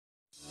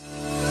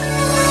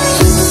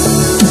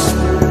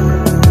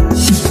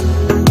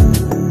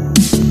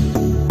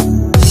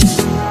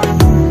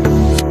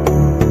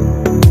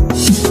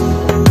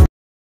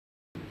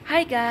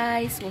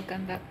guys,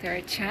 welcome back to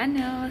our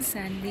channel,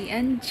 Sandy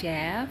and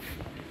Jeff.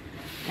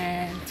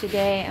 And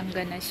today I'm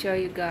gonna show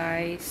you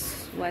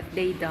guys what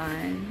they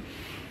done.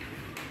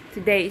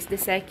 Today is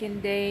the second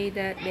day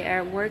that they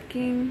are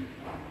working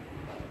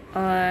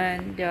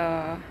on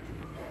the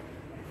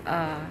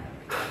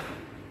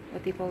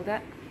what do you call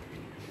that?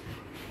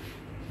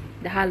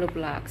 The hollow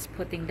blocks,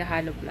 putting the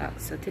hollow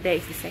blocks. So today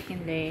is the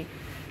second day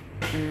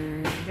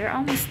and they're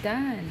almost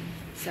done.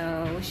 So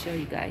I'll show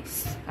you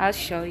guys. I'll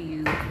show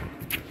you.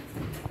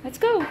 Let's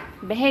go.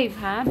 Behave,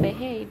 huh?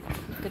 Behave.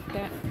 Look at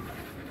that.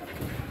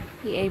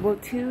 He able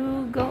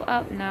to go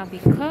out now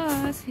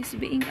because he's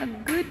being a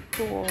good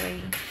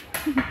boy.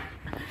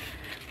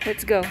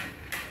 Let's go.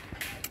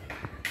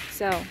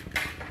 So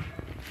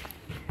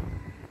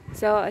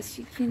as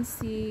you can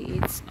see,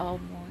 it's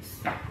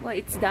almost, well,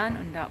 it's done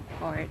on that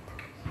part.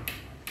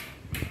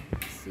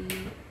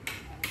 See,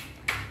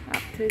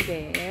 up to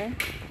there,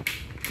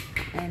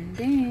 and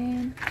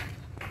then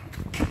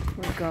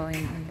we're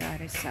going on the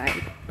other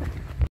side.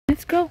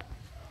 Let's go.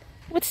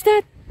 What's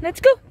that? Let's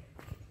go.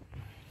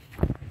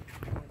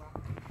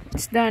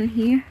 It's done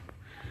here.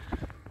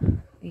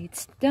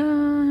 It's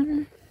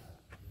done.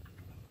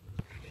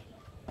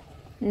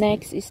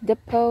 Next is the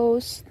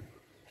post.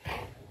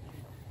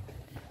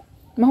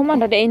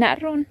 Mahuman na day na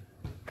ron.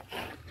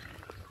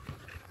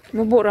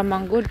 Mubura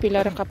manggod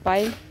pila ra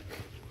kapay.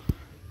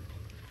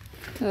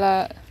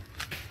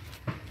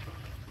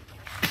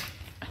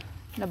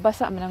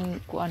 Nabasa man ang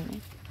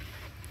kuan.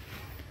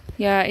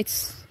 Yeah,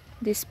 it's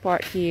this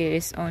part here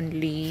is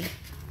only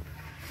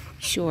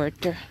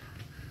shorter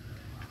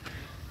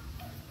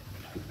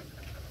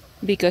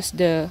because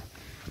the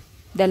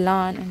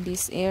lawn in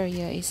this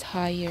area is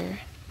higher,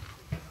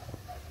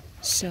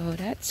 so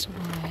that's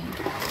why.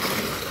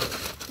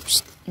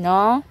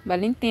 No,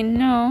 Valentin,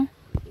 no,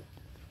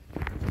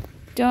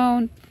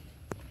 don't.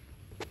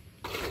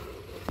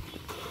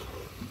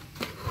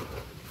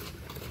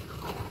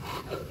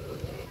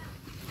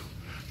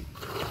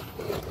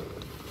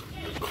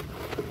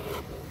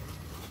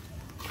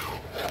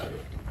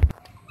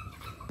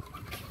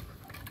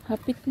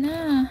 Hapit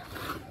na.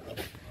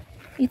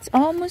 It's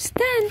almost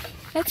done.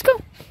 Let's go.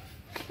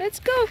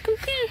 Let's go.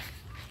 Come here.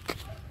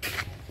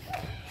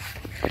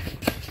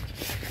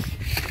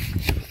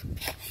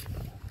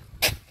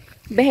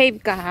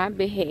 Behave ka, ha?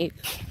 Behave.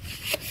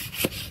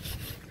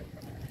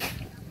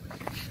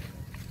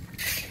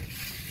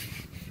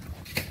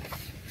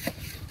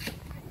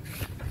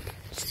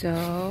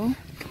 So,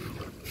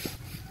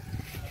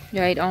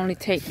 yeah, it only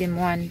take them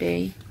one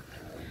day.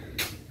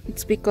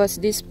 It's because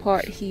this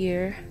part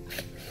here,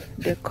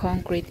 the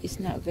concrete is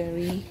not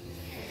very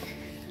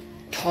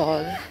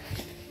tall.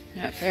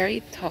 Not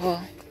very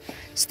tall.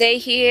 Stay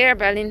here,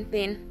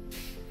 Valentin.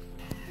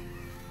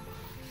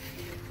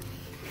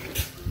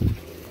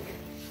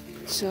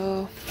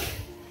 So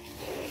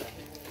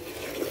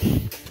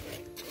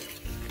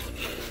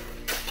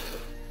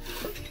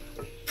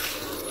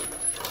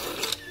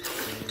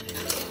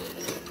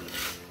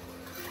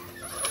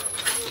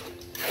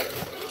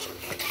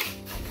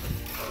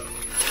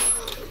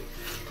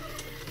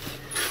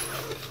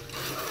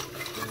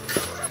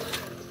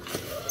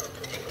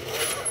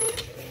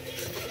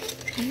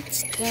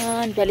it's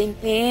done,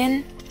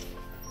 Valentin.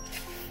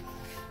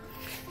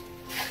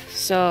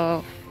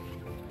 So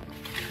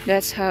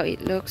that's how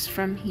it looks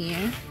from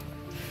here,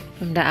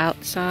 from the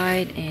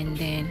outside, and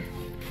then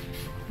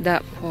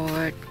that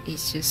part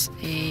is just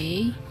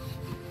a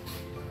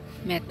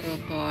metal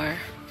bar.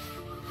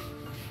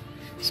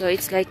 So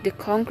it's like the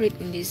concrete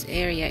in this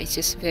area is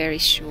just very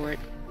short,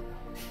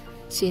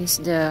 since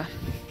the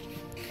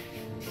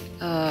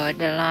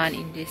lawn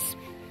in this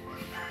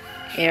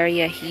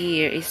area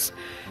here is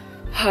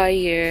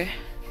higher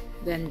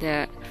than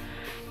the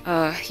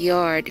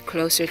yard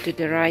closer to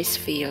the rice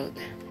field,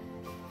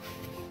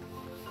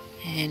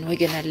 and we're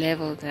gonna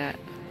level that.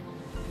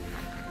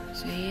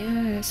 So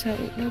yeah, that's how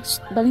it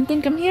looks.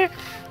 Valentin, come here.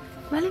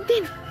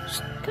 Valentin,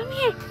 come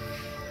here.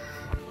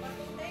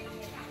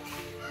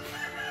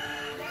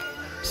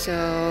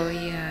 So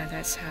yeah,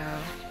 that's how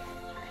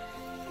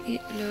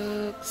it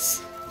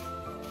looks.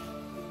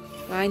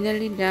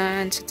 Finally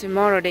done. So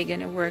tomorrow they're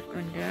gonna work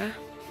on the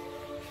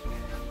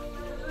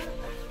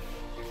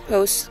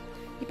post.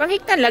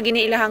 Ipanghiktan lagi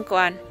ni ilahang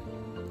kuan.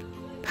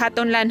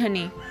 Paton lan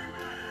hani.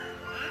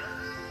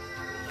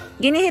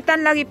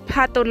 Ginihitan lagi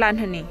paton lan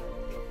hani.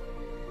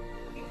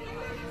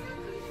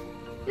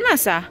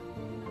 Nasa?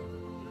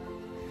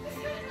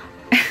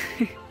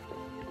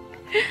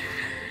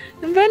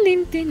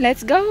 Valentin,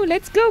 let's go,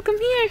 come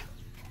here.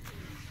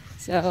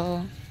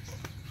 So,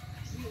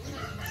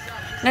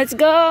 let's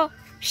go.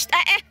 Shh,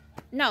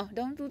 no,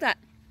 don't do that.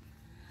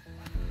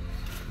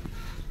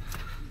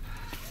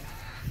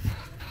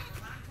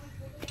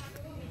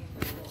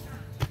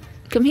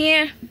 Come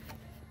here.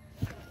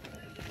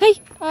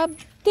 Hey,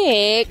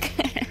 Abdik.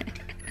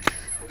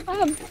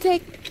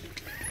 Abdik.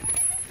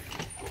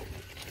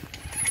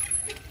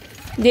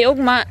 Di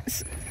ugma.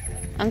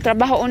 Ang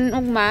trabahoon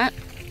ugma.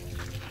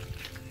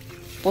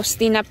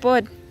 Posti na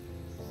pod.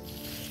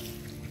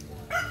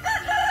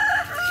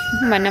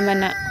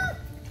 Mana-mana.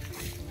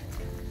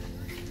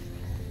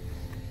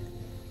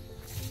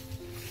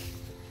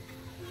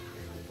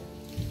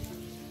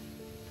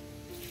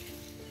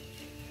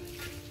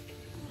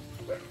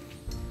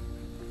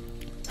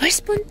 Where's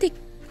Puntik?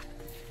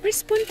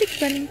 Where's Puntik,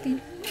 Valentin?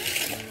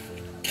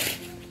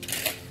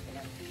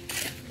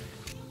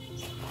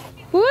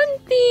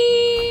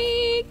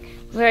 Puntik!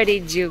 Where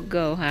did you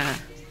go, ha?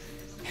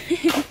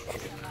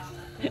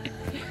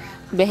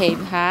 Behave,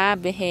 ha?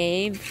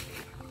 Behave.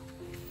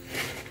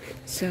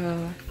 So,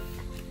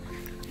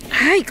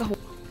 ay, ikaw.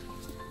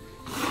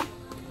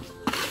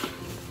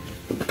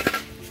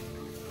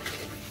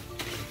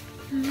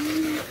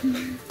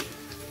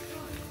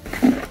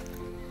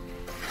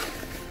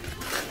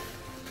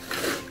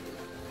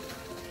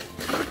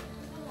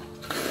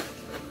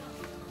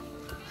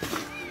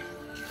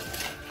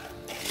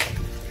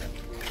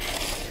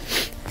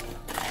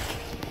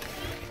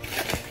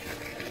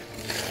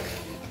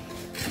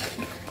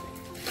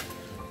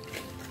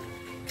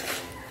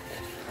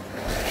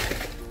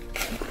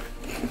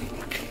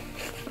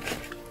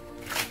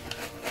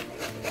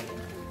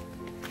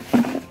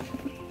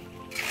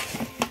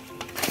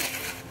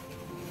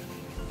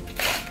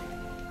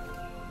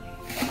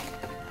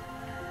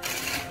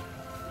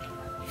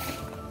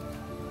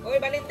 Uy,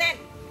 Valentin!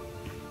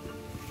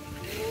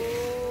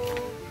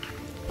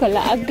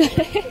 Kalaag.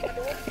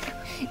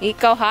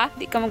 Ikaw, ha?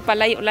 Di ka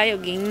magpalayo-layo.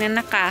 Gingnan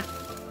na ka.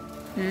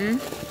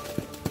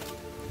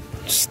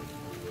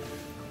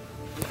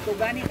 Kung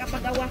gani ka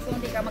pag-awas,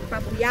 hindi ka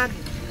magpabuyag.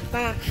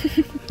 Pa.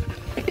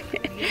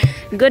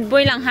 Good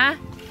boy lang, ha?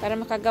 Para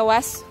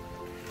makagawas.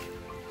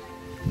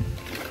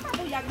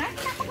 Pabuyag na?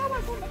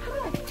 Pag-awas,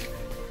 magpabuyag.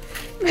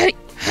 Ay!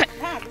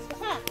 Ha, gusto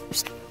ka?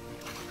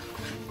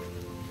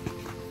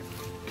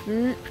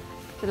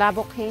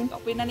 Labok, hin.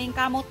 Kung pinaning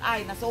kamot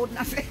ay, nasood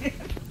na siya.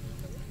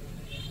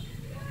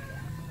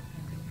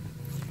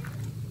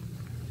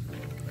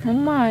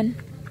 Naman.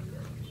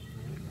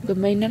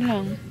 Gamay na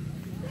lang.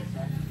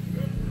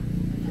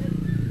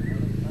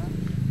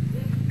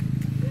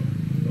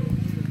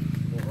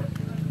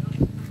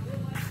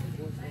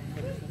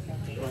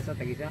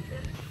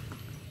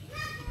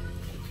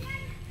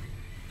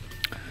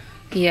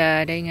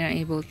 Yeah, they're not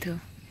able to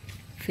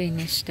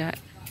finish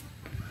that.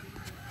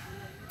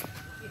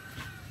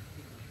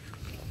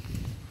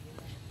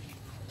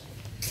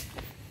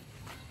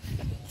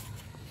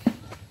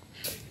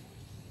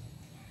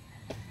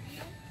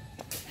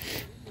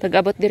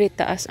 Pag-abot diri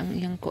taas ang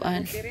iyang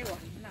kuan.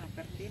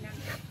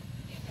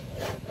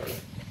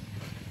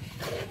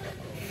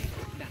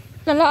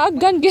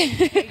 Kalaagan gyud.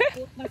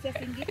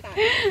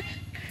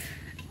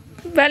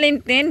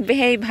 Valentin,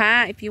 behave,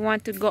 ha? If you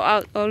want to go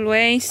out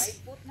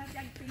always.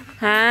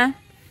 Ha?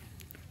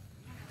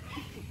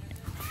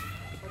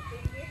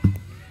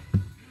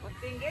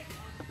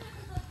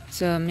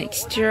 So,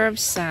 mixture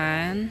of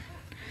sand,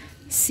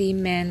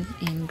 cement,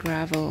 and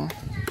gravel.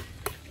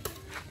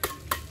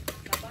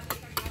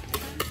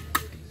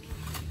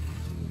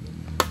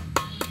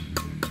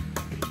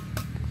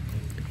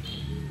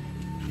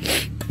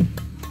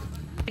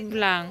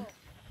 Lang.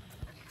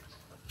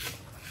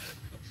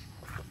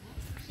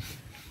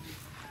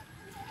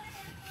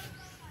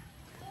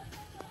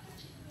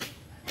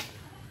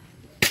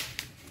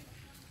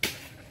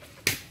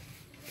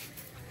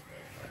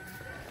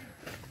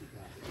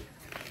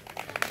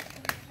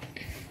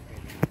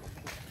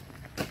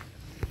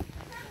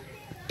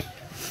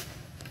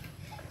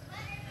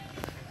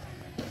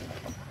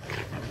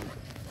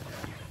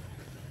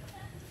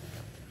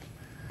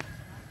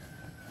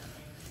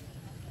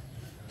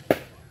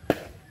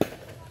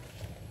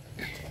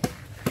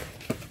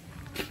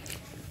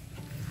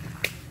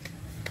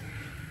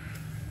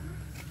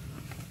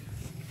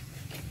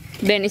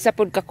 Then isa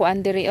pud ka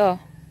kuan diri, oh.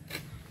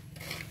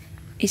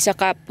 Isa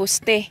ka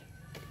poste.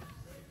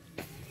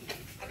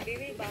 Ang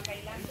diri ba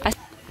kailan?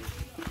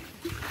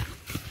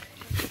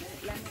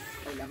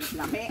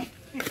 Lami.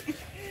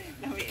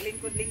 Lami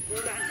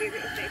lingkod-lingkura ang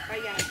diri sa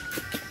ipayan.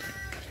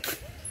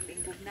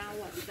 Lingkod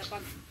nawa bisa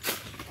pag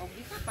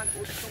bisa pag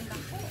utong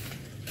nako.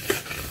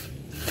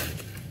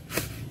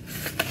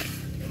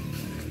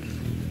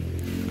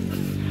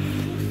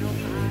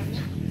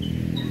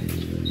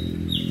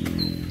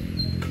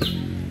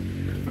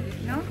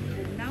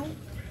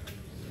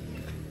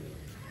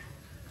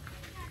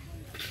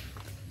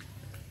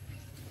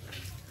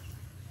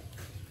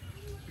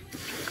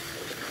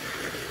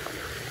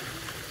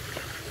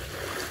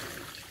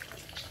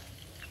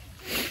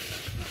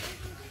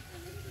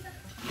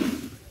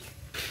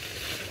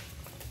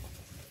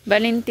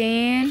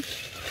 Valentin.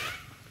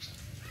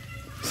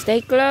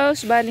 Stay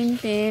close,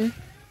 Valentin.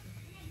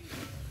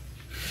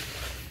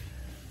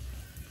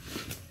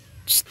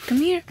 Shh,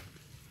 come here.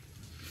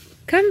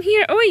 Come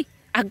here. Oy!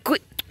 Agoy!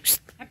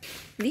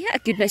 Di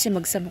agad na siya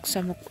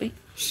magsamok-samok. Oy.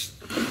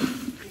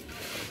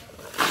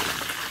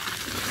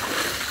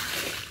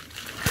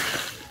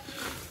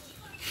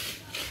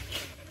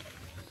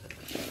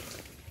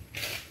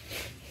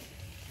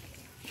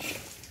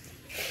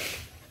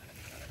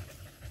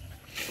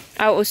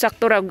 Aw, usak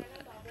to rag.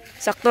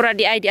 Sakto ra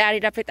di ari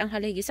dapat ang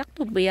haligi.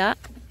 Sakto ba ya?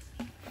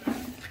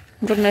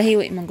 Murag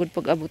nahiwi man gud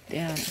pag abot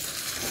yan.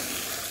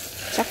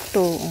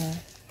 Sakto. Oh.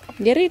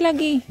 Diri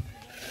lagi.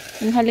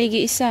 Ang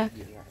haligi isa.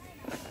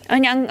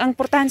 Anya ang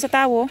portahan sa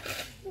tawo?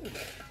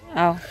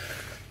 Aw.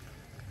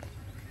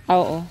 Aw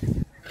oh.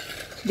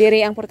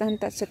 Diri ang portahan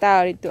sa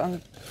tawo dito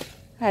ang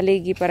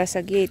haligi para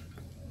sa gate.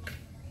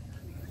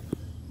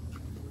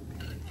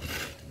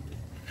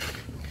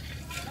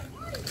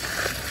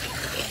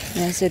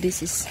 Yeah, so this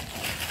is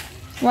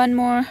one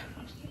more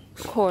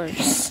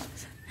course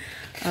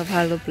of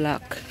hollow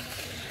block.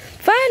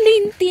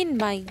 Valentine,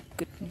 my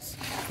goodness.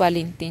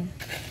 Valentine.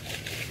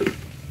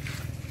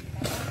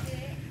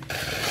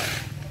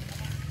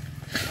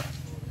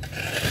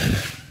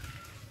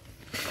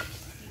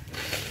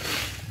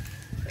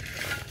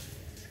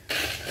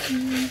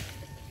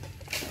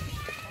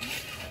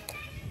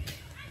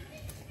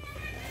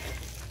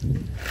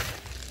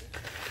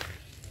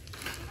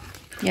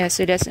 Yeah,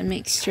 so that's a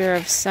mixture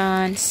of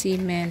sand,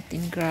 cement,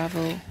 and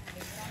gravel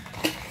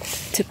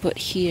to put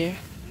here.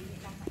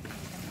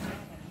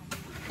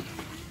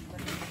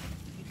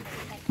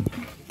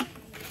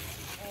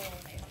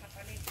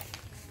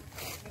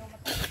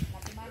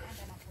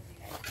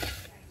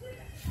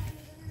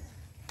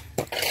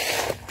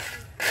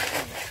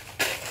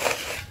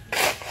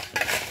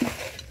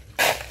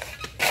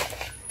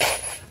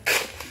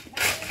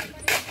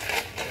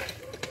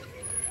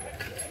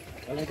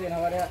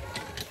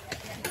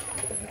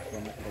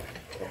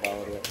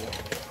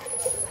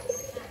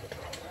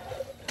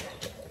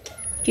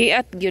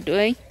 Kiat gyud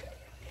oy.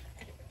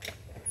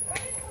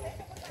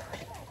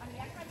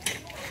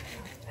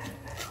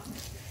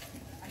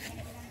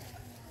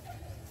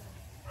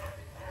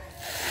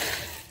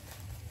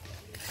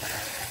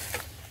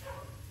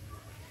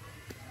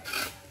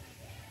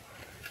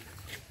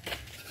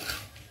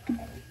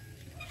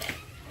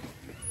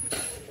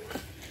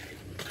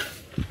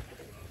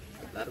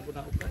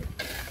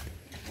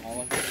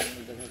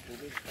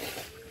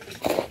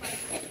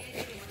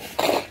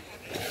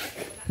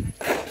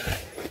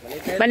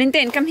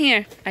 Valentine, come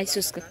here. Ay,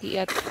 sus,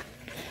 kakiat.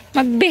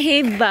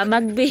 Mag-behave ba?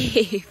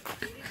 Mag-behave.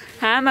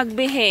 Ha?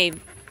 Mag-behave.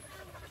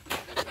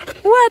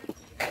 What?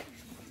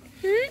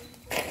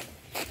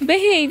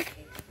 Behave.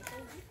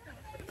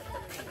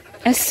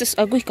 Ay, sus,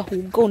 agoy,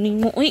 kahugaw ni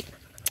mo. Uy.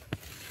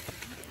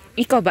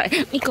 Ikaw ba?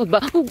 Ikaw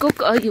ba? Hugaw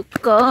ka, ayok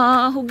ka.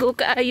 Hugaw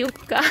ka, ayok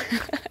ka.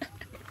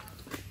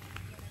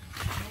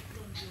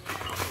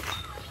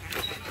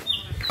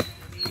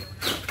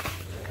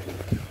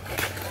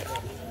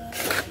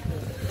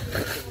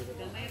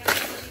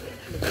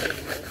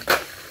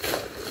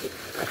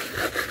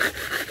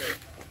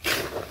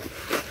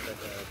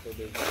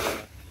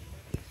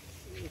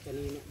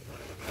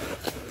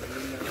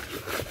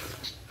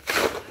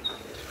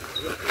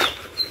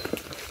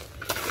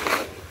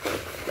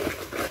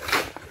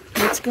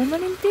 Let's go,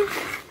 Valentine.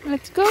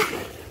 Let's go.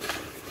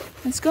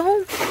 Let's go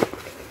home.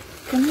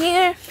 Come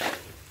here.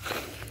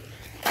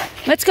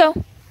 Let's go.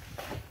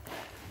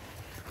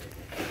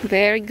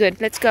 Very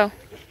good. Let's go.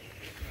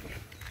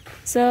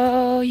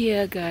 So,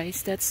 yeah,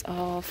 guys, that's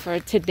all for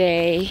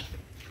today.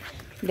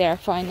 They're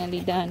finally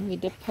done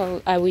with the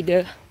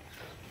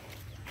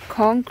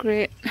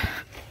concrete.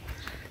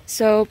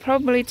 So,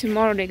 probably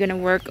tomorrow they're gonna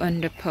work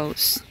on the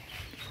post.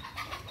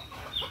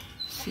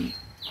 See.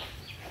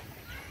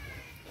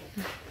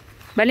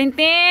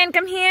 Valentine,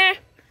 come here.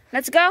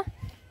 Let's go.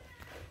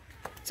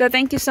 So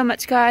thank you so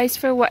much, guys,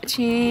 for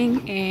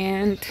watching,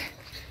 and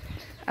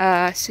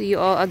see you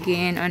all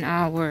again on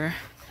our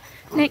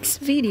next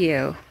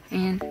video.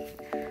 And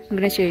I'm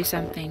gonna show you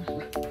something.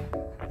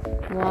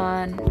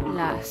 One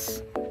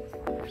last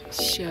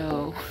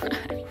show.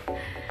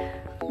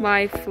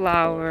 My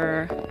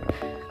flower.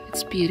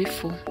 It's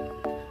beautiful,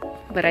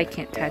 but I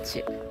can't touch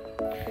it.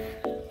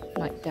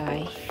 Might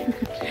die.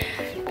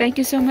 Thank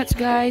you so much,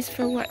 guys,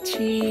 for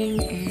watching,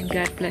 and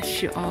God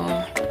bless you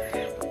all.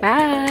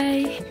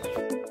 Bye.